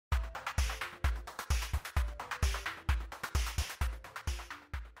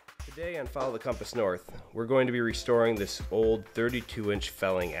Today on Follow the Compass North, we're going to be restoring this old 32-inch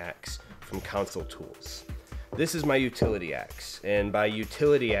felling axe from Council Tools. This is my utility axe, and by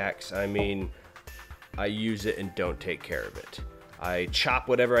utility axe I mean I use it and don't take care of it. I chop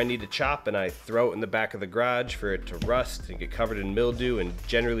whatever I need to chop and I throw it in the back of the garage for it to rust and get covered in mildew and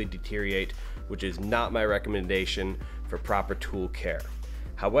generally deteriorate, which is not my recommendation for proper tool care.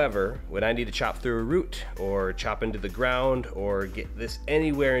 However, when I need to chop through a root or chop into the ground or get this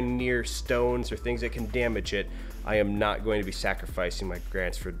anywhere near stones or things that can damage it, I am not going to be sacrificing my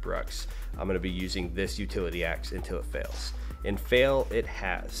Gransford Bruks. I'm going to be using this utility axe until it fails. And fail it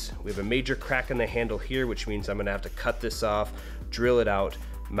has. We have a major crack in the handle here, which means I'm going to have to cut this off, drill it out,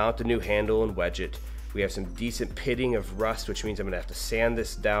 mount a new handle and wedge it. We have some decent pitting of rust, which means I'm going to have to sand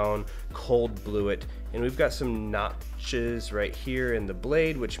this down, cold blue it, and we've got some notches right here in the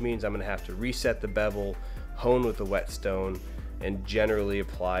blade, which means I'm going to have to reset the bevel, hone with a whetstone, and generally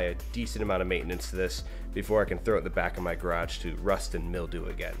apply a decent amount of maintenance to this before I can throw it in the back of my garage to rust and mildew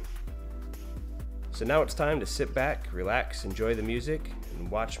again. So now it's time to sit back, relax, enjoy the music, and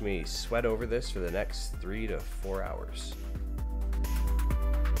watch me sweat over this for the next 3 to 4 hours.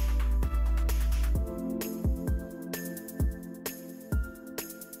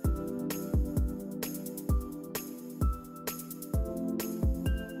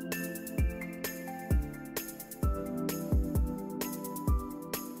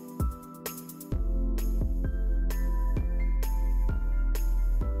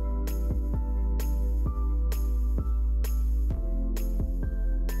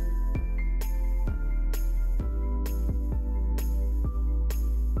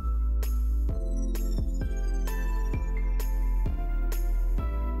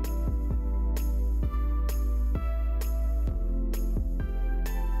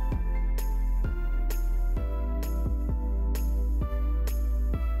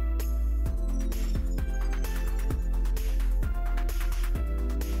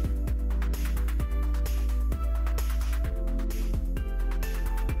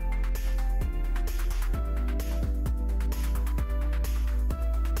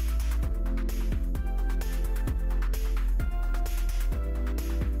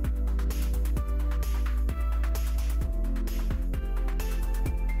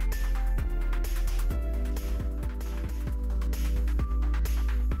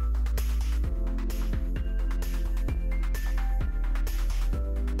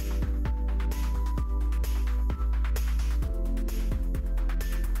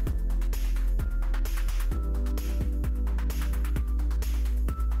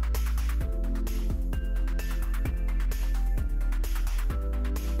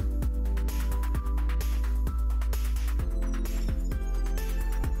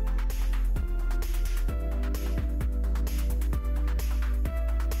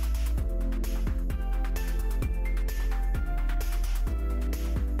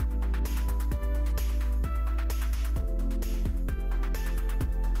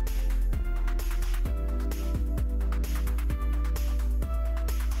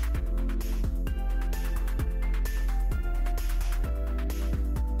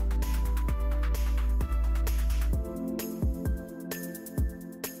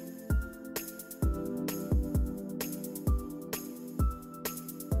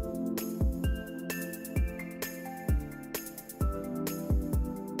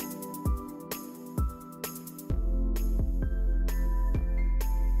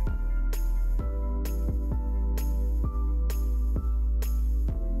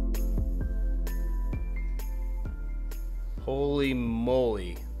 Holy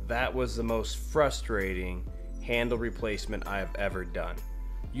moly, that was the most frustrating handle replacement I have ever done.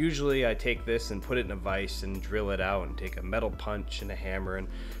 Usually I take this and put it in a vise and drill it out and take a metal punch and a hammer and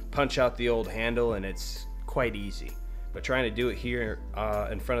punch out the old handle, and it's quite easy. But trying to do it here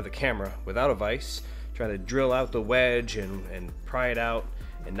in front of the camera without a vise, trying to drill out the wedge and pry it out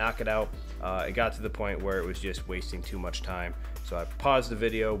and knock it out, it got to the point where it was just wasting too much time. So I paused the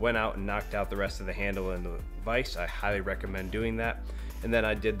video, went out and knocked out the rest of the handle and the vise. I highly recommend doing that. And then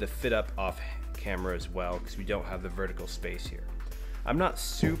I did the fit up off camera as well, because we don't have the vertical space here. I'm not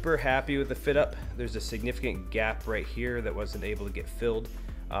super happy with the fit up. There's a significant gap right here that wasn't able to get filled.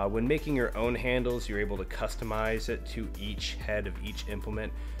 When making your own handles, you're able to customize it to each head of each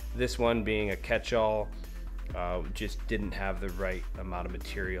implement. This one being a catch-all, just didn't have the right amount of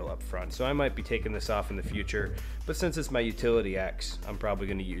material up front. So I might be taking this off in the future, but since it's my utility axe, I'm probably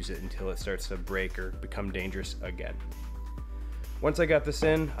going to use it until it starts to break or become dangerous again. Once I got this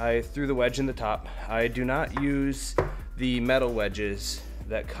in, I threw the wedge in the top. I do not use the metal wedges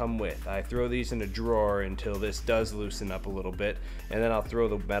that come with. I throw these in a drawer until this does loosen up a little bit, and then I'll throw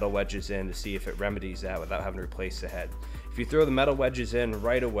the metal wedges in to see if it remedies that without having to replace the head. If you throw the metal wedges in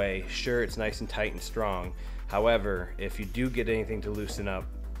right away, sure, it's nice and tight and strong. However, if you do get anything to loosen up,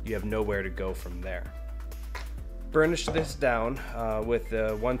 you have nowhere to go from there. Burnished this down with the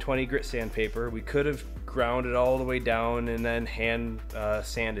 120 grit sandpaper. We could have ground it all the way down and then hand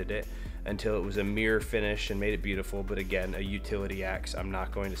sanded it until it was a mirror finish and made it beautiful, but again, a utility axe I'm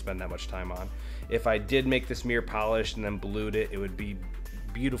not going to spend that much time on. If I did make this mirror polished and then blued it, it would be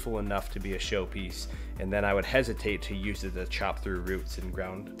beautiful enough to be a showpiece, and then I would hesitate to use it to chop through roots and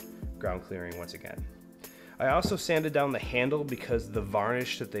ground clearing once again. I also sanded down the handle because the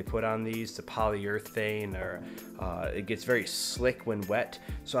varnish that they put on these, the polyurethane, it gets very slick when wet.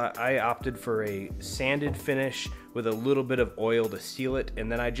 So I opted for a sanded finish with a little bit of oil to seal it,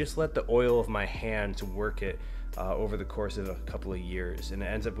 and then I just let the oil of my hands work it over the course of a couple of years, and it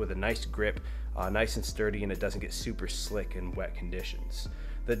ends up with a nice grip, nice and sturdy, and it doesn't get super slick in wet conditions.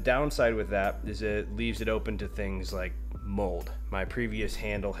 The downside with that is it leaves it open to things like mold. My previous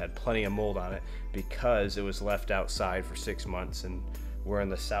handle had plenty of mold on it because it was left outside for 6 months, and we're in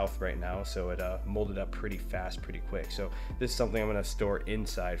the south right now, so it molded up pretty fast, pretty quick. So this is something I'm going to store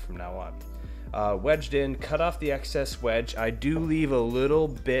inside from now on. Wedged in, cut off the excess wedge. I do leave a little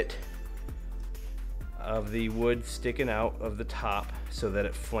bit of the wood sticking out of the top so that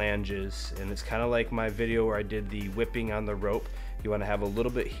it flanges, and it's kind of like my video where I did the whipping on the rope. You want to have a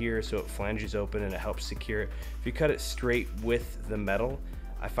little bit here so it flanges open and it helps secure it. If you cut it straight with the metal,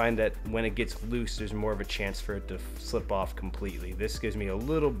 I find that when it gets loose, there's more of a chance for it to slip off completely. This gives me a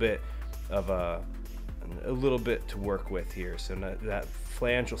little bit to work with here, so that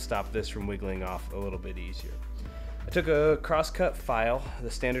flange will stop this from wiggling off a little bit easier. I took a crosscut file,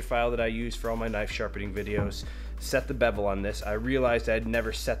 the standard file that I use for all my knife sharpening videos, set the bevel on this. I realized I had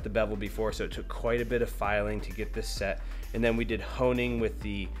never set the bevel before, so it took quite a bit of filing to get this set. And then we did honing with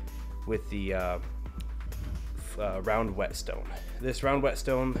the round whetstone. This round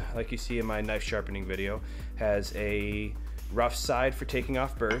whetstone, like you see in my knife sharpening video, has a rough side for taking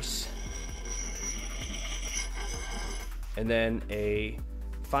off burrs, and then a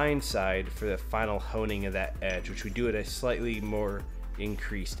fine side for the final honing of that edge, which we do at a slightly more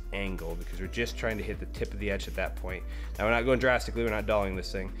increased angle because we're just trying to hit the tip of the edge at that point. Now we're not going drastically, we're not dulling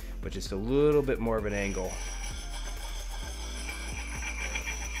this thing, but just a little bit more of an angle.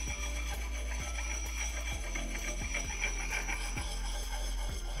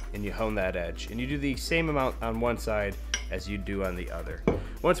 And you hone that edge, and you do the same amount on one side as you do on the other.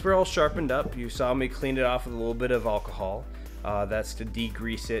 Once we're all sharpened up, you saw me clean it off with a little bit of alcohol. That's to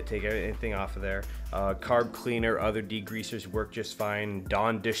degrease it, take anything off of there. Carb cleaner, other degreasers work just fine.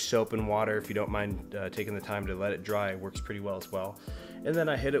 Dawn dish soap and water, if you don't mind taking the time to let it dry, works pretty well as well. And then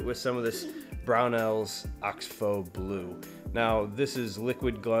I hit it with some of this Brownell's Oxfo Blue. Now this is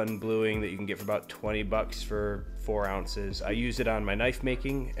liquid gun bluing that you can get for about 20 bucks for 4 ounces. I use it on my knife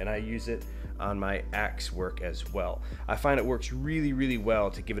making, and I use it on my axe work as well. I find it works really well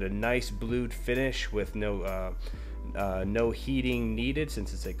to give it a nice blued finish with no heating needed,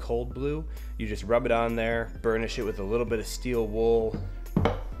 since it's a cold blue. You just rub it on there, burnish it with a little bit of steel wool.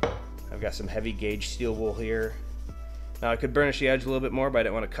 I've got some heavy gauge steel wool here. Now I could burnish the edge a little bit more, but I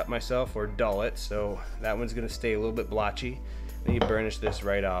didn't want to cut myself or dull it, so that one's going to stay a little bit blotchy. Then you burnish this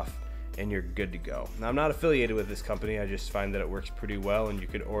right off and you're good to go. Now I'm not affiliated with this company, I just find that it works pretty well, and you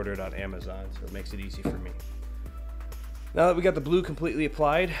could order it on Amazon, so it makes it easy for me. Now that we got the blue completely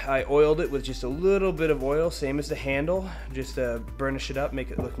applied, I oiled it with just a little bit of oil, same as the handle, just to burnish it up,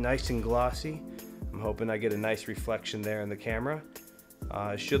 make it look nice and glossy. I'm hoping I get a nice reflection there in the camera.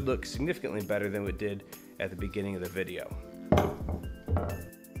 It should look significantly better than it did at the beginning of the video.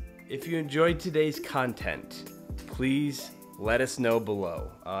 If you enjoyed today's content, please let us know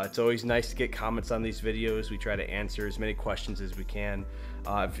below. It's always nice to get comments on these videos. We try to answer as many questions as we can.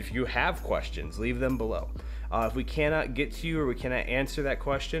 If you have questions, leave them below. If we cannot get to you or we cannot answer that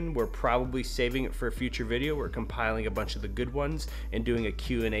question, we're probably saving it for a future video. We're compiling a bunch of the good ones and doing a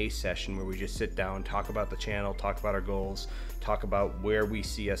Q&A session where we just sit down, talk about the channel, talk about our goals, talk about where we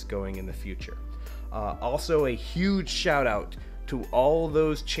see us going in the future. Also, a huge shout out to all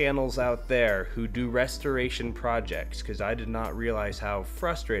those channels out there who do restoration projects, because I did not realize how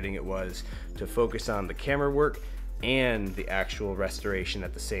frustrating it was to focus on the camera work and the actual restoration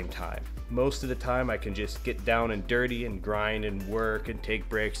at the same time. Most of the time I can just get down and dirty and grind and work and take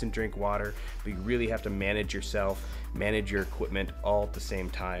breaks and drink water, but you really have to manage yourself, manage your equipment all at the same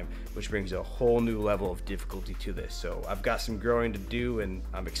time, which brings a whole new level of difficulty to this. So I've got some growing to do and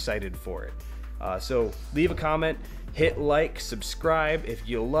I'm excited for it. So leave a comment, hit like, subscribe. If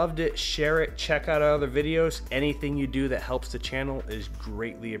you loved it, share it, check out our other videos. Anything you do that helps the channel is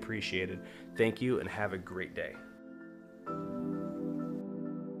greatly appreciated. Thank you and have a great day.